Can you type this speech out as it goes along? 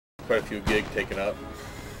quite a few gig taken up.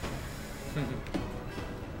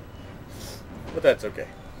 But that's okay.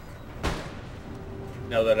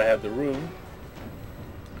 Now that I have the room,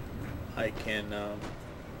 I can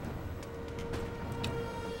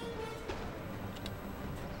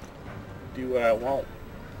do what I want.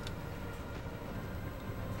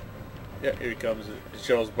 Yeah, here he comes,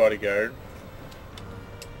 Joel's bodyguard.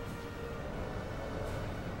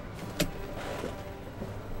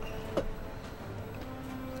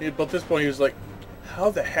 See, but at this point he was like, how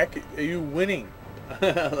the heck are you winning? I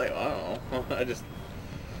was like, I don't know.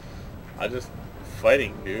 I just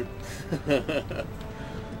fighting, dude. I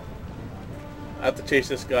have to chase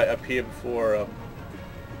this guy up here before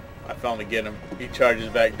I finally get him. He charges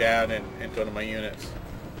back down and into one of my units.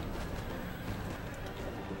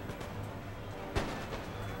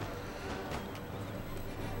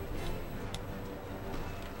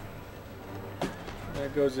 There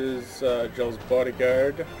goes his Joel's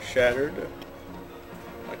bodyguard, shattered.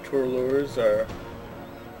 My tour lures are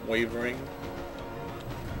wavering.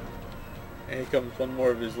 And here comes one more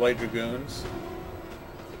of his light dragoons.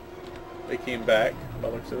 They came back, by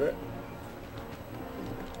the looks of it.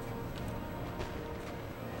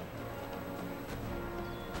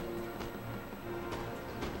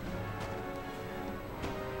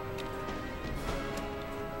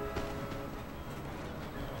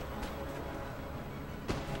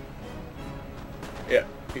 Yeah,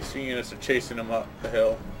 these two units are chasing him up the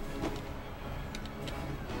hill.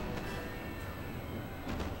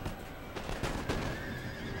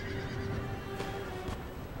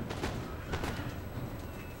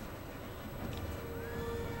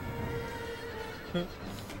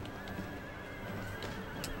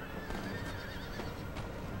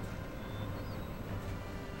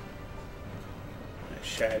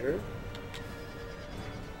 Shattered.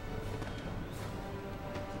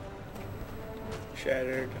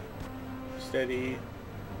 Shattered. Steady.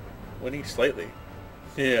 Winning slightly.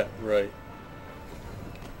 Yeah, right.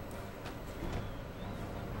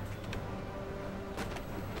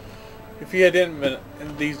 If he hadn't been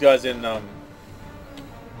these guys in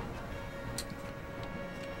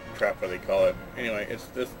crap, what do they call it? Anyway, it's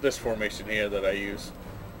this formation here that I use.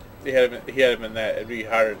 He had him in that, it'd be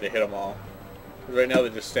harder to hit them all. Right now they're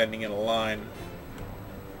just standing in a line,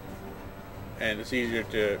 and it's easier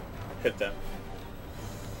to hit them.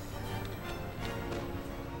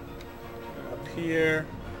 And up here,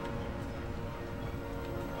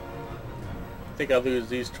 I think I'll lose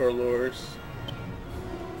these tour lures.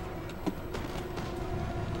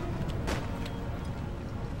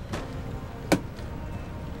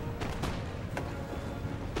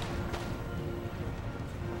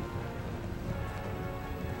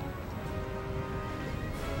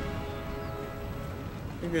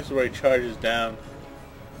 I think this is where he charges down.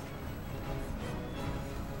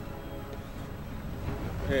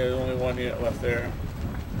 Yeah, there's only one unit left there.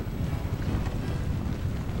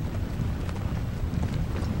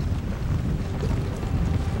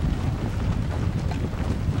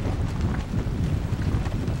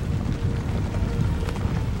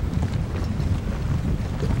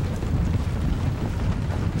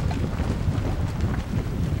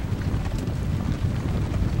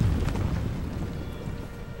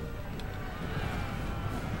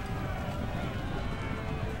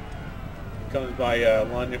 Comes my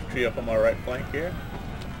line infantry up on my right flank here,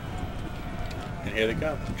 and here they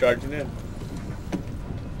come, charging in.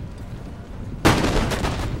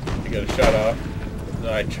 I got a shot off,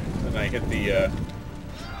 then I hit the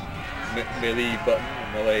melee button,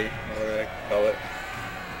 melee, whatever I call it,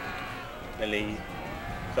 melee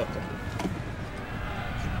something.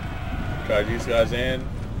 Charge these guys in.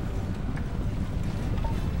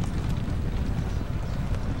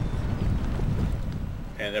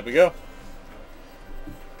 And there we go.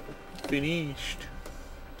 Finished.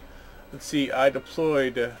 Let's see, I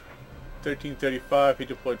deployed 1335, he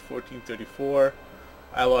deployed 1434.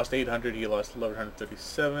 I lost 800, he lost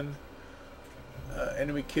 1137.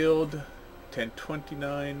 Enemy killed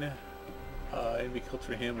 1029. Enemy killed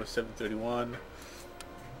for him was 731.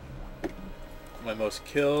 My most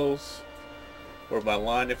kills were my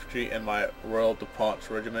line infantry and my Royal DuPont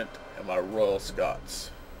Regiment and my Royal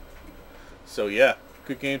Scots. So yeah,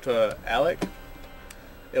 good game to Alec.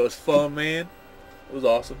 It was fun, man. It was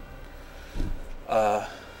awesome.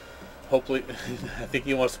 Hopefully, I think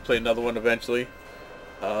he wants to play another one eventually.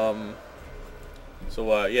 Yeah,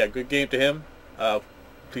 good game to him.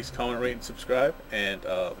 Please comment, rate, and subscribe, and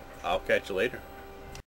I'll catch you later.